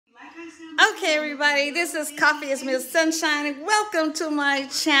Okay, everybody, this is Coffee is Miss Sunshine. Welcome to my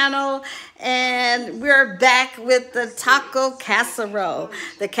channel, and we're back with the taco casserole.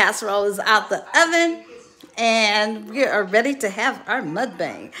 The casserole is out the oven, and we are ready to have our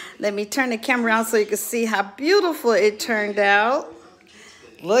mukbang. Let me turn the camera on so you can see how beautiful it turned out.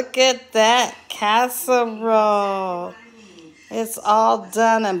 Look at that casserole. It's all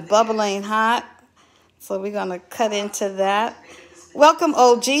done and bubbling hot. So we're going to cut into that. Welcome,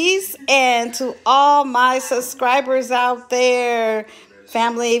 OGs, and to all my subscribers out there,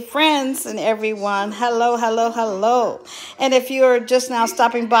 family, friends, and everyone. Hello, hello, hello. And if you're just now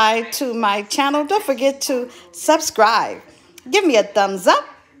stopping by to my channel, don't forget to subscribe. Give me a thumbs up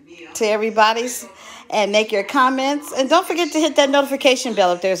to everybody's and make your comments. And don't forget to hit that notification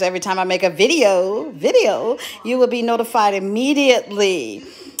bell if there's every time I make a video, you will be notified immediately.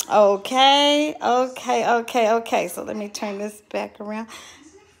 Okay. So let me turn this back around.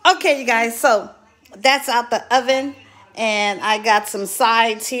 Okay, you guys, so that's out the oven, and I got some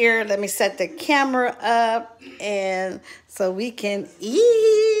sides here. Let me set the camera up, and so we can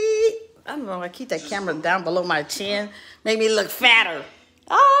eat. I don't know, I keep that camera down below my chin, make me look fatter.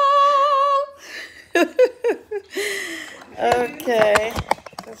 Oh! Okay,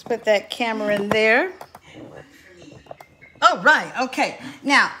 let's put that camera in there. Oh, right. Okay.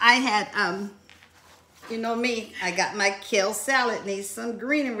 Now, I had, you know me, I got my kale salad. Needs some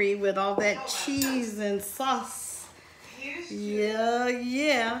greenery with all that cheese and sauce.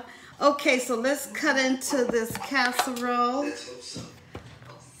 Yeah. Okay, so let's cut into this casserole.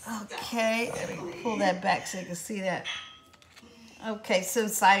 Okay. Let me pull that back so you can see that. Okay,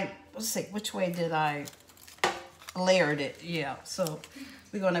 since let's see, which way did I layered it? Yeah, so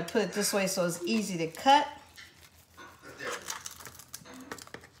we're going to put it this way so it's easy to cut.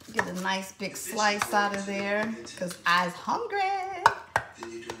 Get a nice big slice out of there because I's hungry.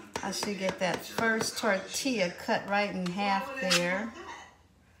 I should get that first tortilla cut right in half there.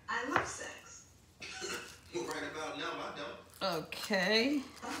 I love sex. Right about now, I don't. Okay.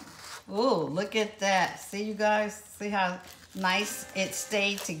 Oh, look at that. See, you guys? See how nice it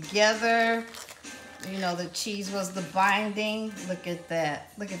stayed together? You know, the cheese was the binding. Look at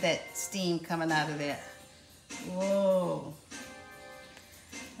that. Look at that steam coming out of that. Whoa.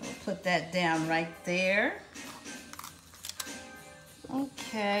 We'll put that down right there.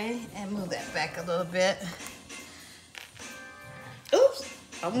 Okay, and move that back a little bit. Oops,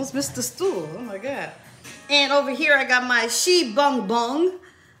 almost missed the stool. Oh my God. And over here I got my She Bung Bung.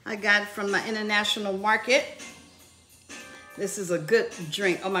 I got it from my international market. This is a good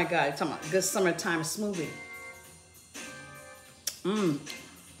drink. Oh my God, you're talking about good summertime smoothie. Oh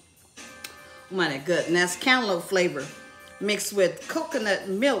my, they're good. And that's cantaloupe flavor mixed with coconut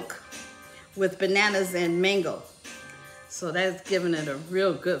milk with bananas and mango. So that's giving it a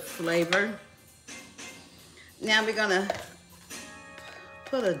real good flavor. Now we're gonna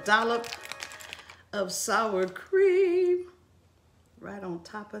put a dollop of sour cream right on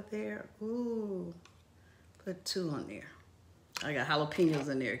top of there. Ooh, put 2 on there. I got jalapenos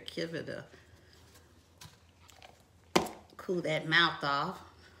in there. Give it a, cool that mouth off.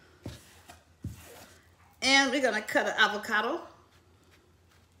 And we're gonna cut an avocado.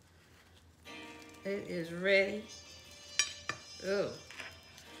 It is ready. Oh.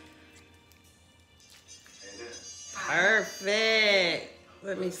 Perfect.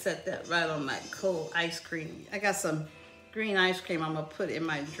 Let me set that right on my cold ice cream. I got some green ice cream I'm gonna put in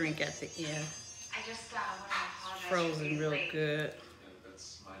my drink at the end. I just want to apologize. Frozen real good.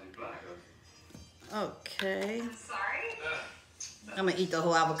 That's mighty black. Okay. I'm sorry? I'm gonna eat the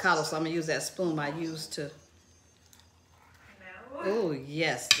whole avocado, so I'm gonna use that spoon I used to. No. Oh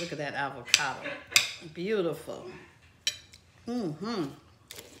yes, look at that avocado. Beautiful. Let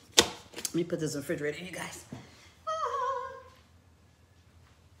me put this in the refrigerator, you guys.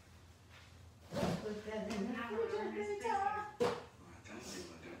 Put that in the refrigerator.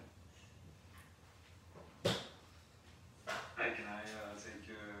 Hey, can I take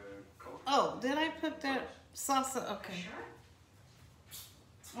a Coke? Oh, did I put that salsa? Okay.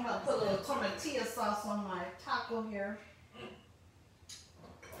 I'm gonna put a little tortilla sauce on my taco here.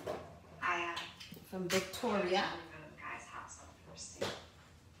 From Victoria. Guys, have some first.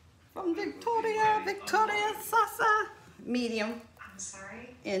 From Victoria salsa. Medium I'm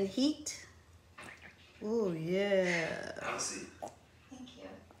sorry. in heat. Oh yeah. Have a seat. Thank you.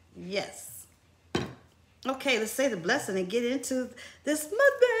 Yes. Okay, let's say the blessing and get into this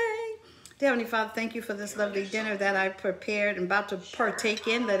mukbang. Dear Heavenly Father, thank you for this lovely dinner that I prepared and about to partake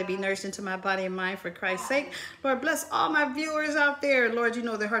in. Let it be nourished into my body and mind for Christ's sake. Lord, bless all my viewers out there. Lord, you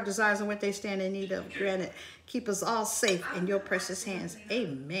know their heart desires and what they stand in need of. Granted, keep us all safe in your precious hands.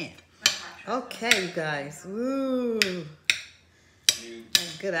 Amen. Okay, you guys. Ooh.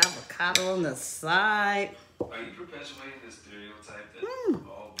 Good avocado on the side. Are you perpetuating the stereotype that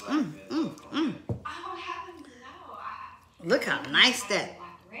all black men look on? Oh, heavens no. Look how nice that Black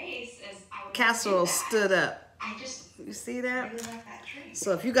race is. I would casserole do that. stood up. I just You see that? really like that drink.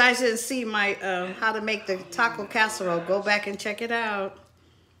 So if you guys didn't see my how to make the taco casserole, go back and check it out.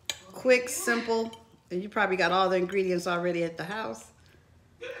 Quick, simple, and you probably got all the ingredients already at the house.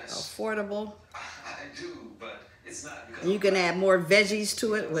 Yes, Affordable. I do, but it's not because And you can add more veggies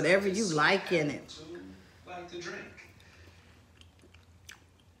to it, whatever you like in it. like to drink.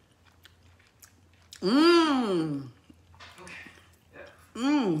 Mmm. Okay. Yeah.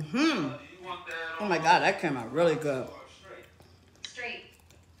 Mm-hmm. You want that Oh my God, that came out really good. Straight,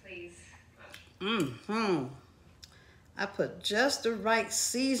 please. Mm-hmm. I put just the right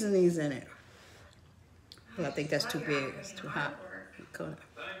seasonings in it. Well, I think that's too big. It's too hot. Thank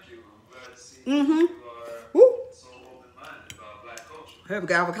you. I'm glad to see Mm-hmm. you are Woo. so open-minded about black culture. Here we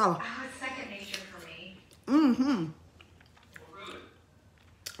go, avocado. Oh, it's second nature for me. Mm-hmm. Oh, really?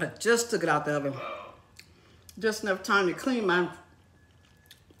 I just took it out the oven. Well, Just enough time to clean my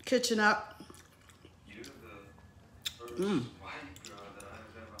kitchen up you're the first white girl that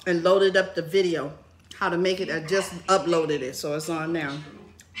I've ever... and loaded up the video. How to make it. I just uploaded it, so it's on now. Am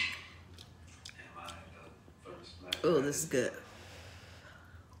I the first black Oh, this is good.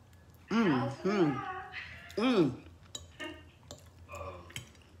 Hell to the Mm-hmm. yeah. Mm.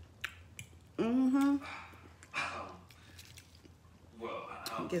 Mm-hmm. Well,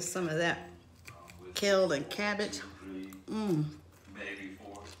 I'll Get some of that with kale and cabbage. 2, 3, Mm. maybe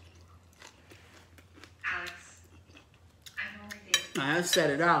 4. Alex, I'm only dating. I set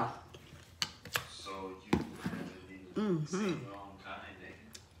it off. So you really need to see your own kind, nigga.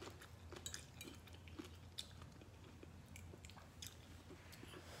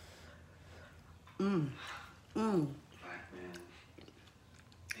 Mm. Mm. Black man.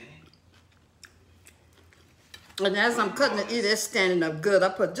 Any? And as I'm cutting it, it's standing up good. I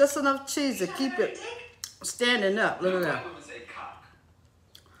put just enough cheese to keep it standing up. Look at that. I would say cock.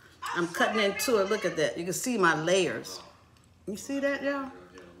 I'm cutting into it. Look at that. You can see my layers. You see that, y'all?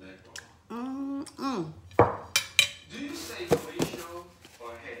 Mm-mm. Do you say ratio or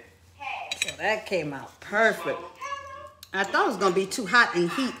head? Hey. So that came out perfect. I thought it was going to be too hot in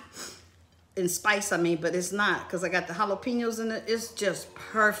heat. In spice, I mean, but it's not. Because I got the jalapenos in it. It's just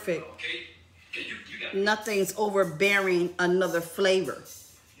perfect. Okay. Okay, you got Nothing's overbearing another flavor.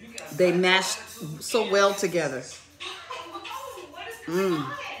 you got They mash so well together. Oh, what is going on? I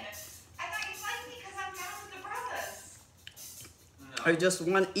thought you liked me because I'm down with the brothers. Or just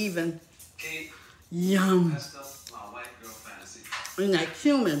one even. Kate, Yum. messed up my white girl fantasy. And that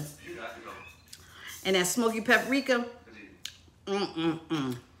cumin. You got to go. And that smoky paprika. Good evening.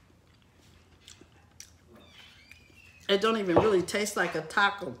 Mm-mm-mm. It don't even really taste like a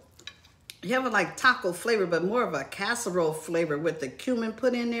taco. You have a like taco flavor, but more of a casserole flavor with the cumin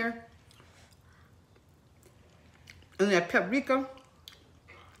put in there. And that paprika.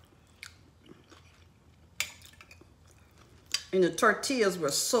 And the tortillas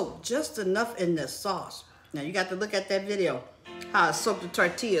were soaked just enough in the sauce. Now you got to look at that video. How I soaked the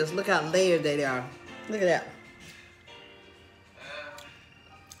tortillas. Look how layered they are. Look at that.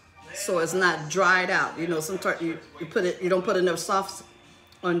 So it's not dried out. You know, some you don't put enough sauce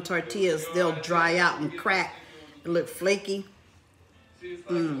on tortillas, they'll dry out and crack and look flaky. See, it's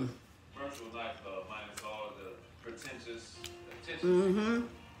like a virtual nightclub minus all the pretentious attention. Mm-hmm.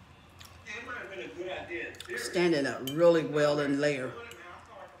 It might have been a good idea in theory. Standing up really well and layered.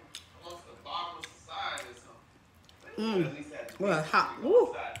 Amongst the bottom of society or something. At least had Well, hot. to Woo. go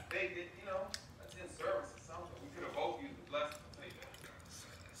outside. They did, you know, attend service or something. We could have both used the blessing. I think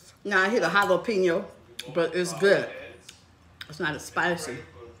that. Now I hit a jalapeno, but it's good. It's not as spicy.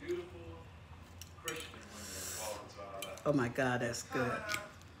 For beautiful Christian women that fall into our life. Oh my God, that's good.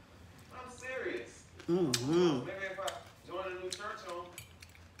 I'm serious. Mm-hmm. Maybe if I join a new church home,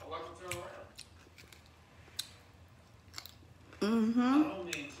 I'll watch them turn around. Mm-hmm. I don't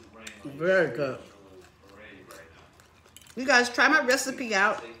need to bring Very good. parade right now. You guys try my recipe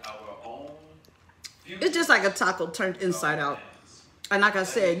out. Take our own It's just like a taco turned inside out. And like I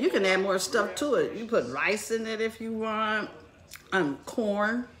said, you can add more stuff to it. You put rice in it if you want.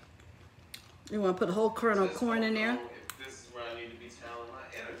 Corn. You want to put a whole kernel of corn in there. If this is where I need to be channeling my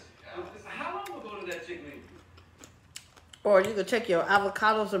energy. How long ago did that chicken leave? Or you could take your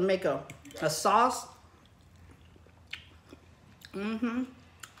avocados and make a sauce. Mm-hmm.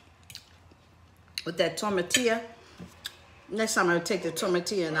 With that tomatilla. Next time I'll take the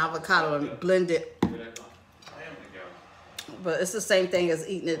tomatilla and avocado and blend it. I am the guy. But it's the same thing as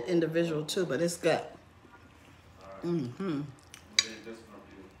eating it individual too, but it's good.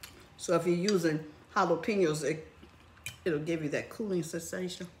 So if you're using jalapenos, it'll give you that cooling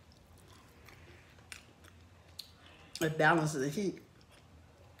sensation. It balances the heat.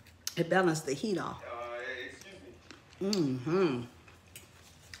 It balances the heat off. Excuse me.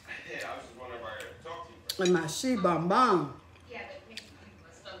 Yeah, I was just wondering if I could talk to you first. And my she bonbon. Yeah, but maybe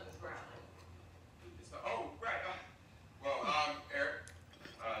my stomach is growling. Oh, right. Well, Eric.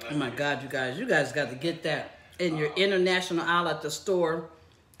 Oh my God, you guys got to get that in your international aisle at the store.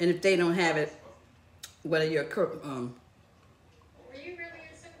 And if they don't have it, whether you're Were you really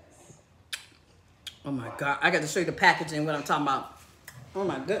into this? oh my God, I got to show you the packaging, what I'm talking about. Oh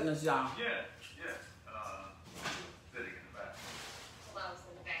my goodness, y'all. Yeah. Sitting in the back. Well, I was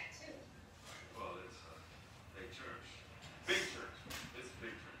in the back too. Well, it's a big church. Big church. It's a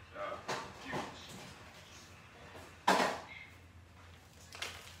big church. Huge.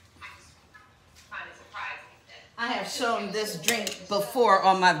 I just find it surprising that I have shown this drink before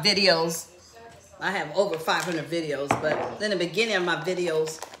on my videos. I have over 500 videos, but in the beginning of my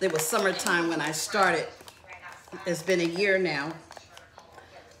videos, it was summertime when I started. It's been a year now,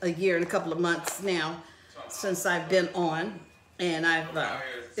 a year and a couple of months now since I've been on, and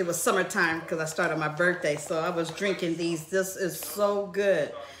it was summertime because I started my birthday, so I was drinking these. This is so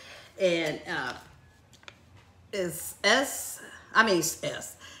good, and it's CHABONBON,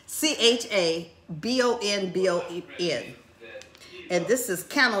 and this is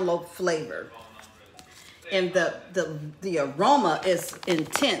cantaloupe flavor. And the aroma is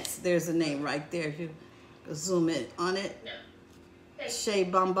intense. There's a name right there. If you zoom in on it. Shea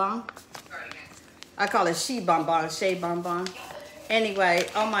Bonbon. I call it She Bonbon, Shea Bonbon. Anyway,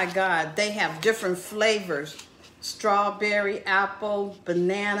 oh my God, they have different flavors. Strawberry, apple,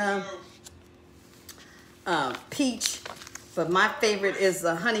 banana, peach. But my favorite is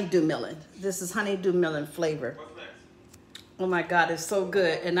the honeydew melon. This is honeydew melon flavor. Oh my God, it's so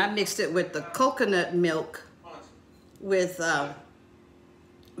good. And I mixed it with the coconut milk with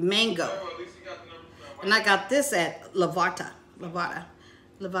mango. And I got this at Levada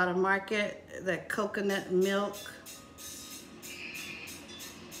Market, that coconut milk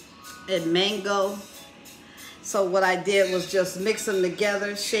and mango. So what I did was just mix them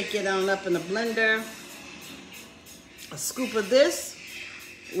together, shake it on up in the blender. A scoop of this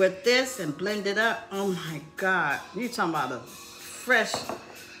with this and blend it up. Oh my God, you're talking about a fresh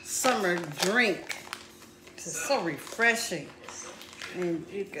summer drink. It's so refreshing. And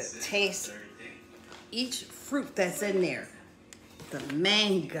you could taste each fruit that's in there. The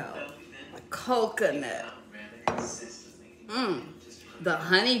mango, the coconut, the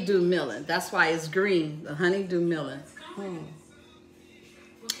honeydew melon. That's why it's green, the honeydew melon.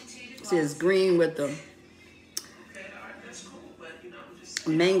 See, it's green with the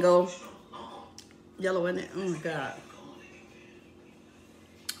mango, yellow in it. Oh my God.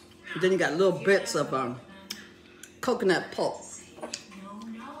 Then you got little bits of coconut pulp.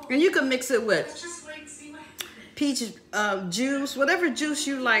 And you can mix it with peach juice, whatever juice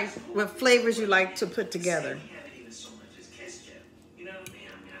you like, what flavors you like to put together.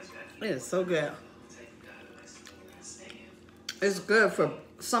 It's so good. It's good for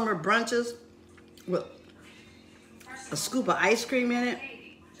summer brunches with a scoop of ice cream in it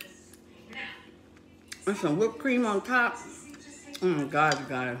and some whipped cream on top. Oh my God, you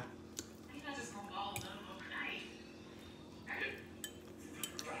got it.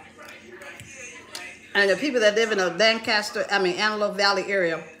 And the people that live in the Antelope Valley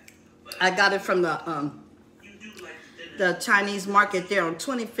area, I got it from the Chinese market there on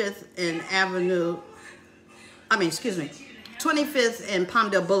 25th and 25th and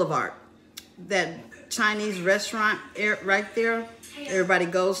Palmdale Boulevard. That Chinese restaurant right there, everybody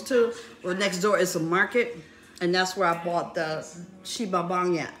goes to. Well, next door is a market, and that's where I bought the She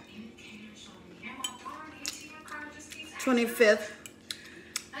Bonbon at. 25th.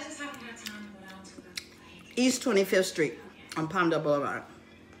 East 25th Street on Palmdale Boulevard.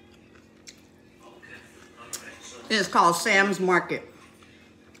 And it's called Sam's Market.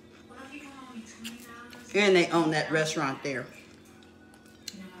 And they own that restaurant there.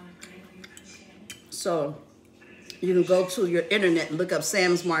 So you can go to your internet and look up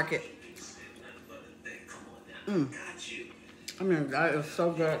Sam's Market. I mean, that is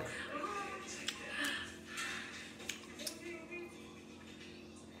so good.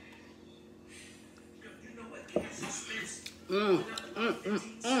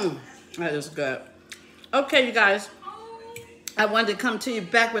 That is good. Okay, you guys. I wanted to come to you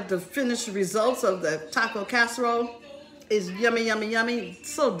back with the finished results of the taco casserole. It's yummy, yummy, yummy.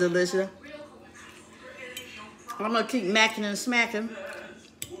 So delicious. I'm gonna keep macking and smacking.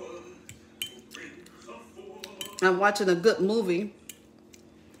 I'm watching a good movie.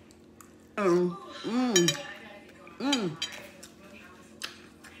 Oh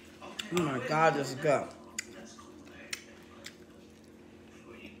my God, this is good.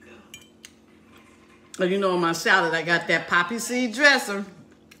 But you know, on my salad, I got that poppy seed dressing.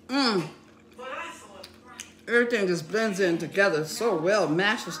 Everything just blends in together so well,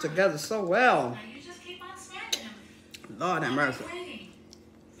 mashes together so well. Lord have mercy.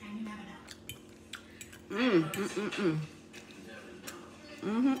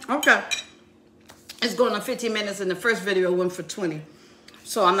 Okay. It's going on 15 minutes, and the first video went for 20.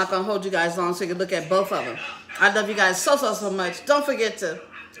 So I'm not going to hold you guys long so you can look at both of them. I love you guys so much. Don't forget to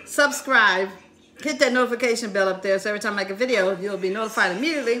subscribe. Hit that notification bell up there so every time I make a video, you'll be notified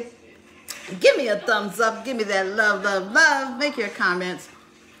immediately. Give me a thumbs up. Give me that love. Make your comments.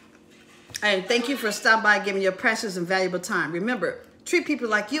 And thank you for stopping by and giving your precious and valuable time. Remember, treat people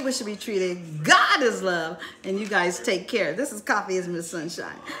like you wish to be treated. God is love. And you guys take care. This is Coffee is Miss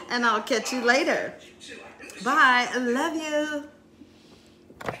Sunshine. And I'll catch you later. Bye. I love you.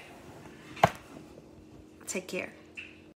 Take care.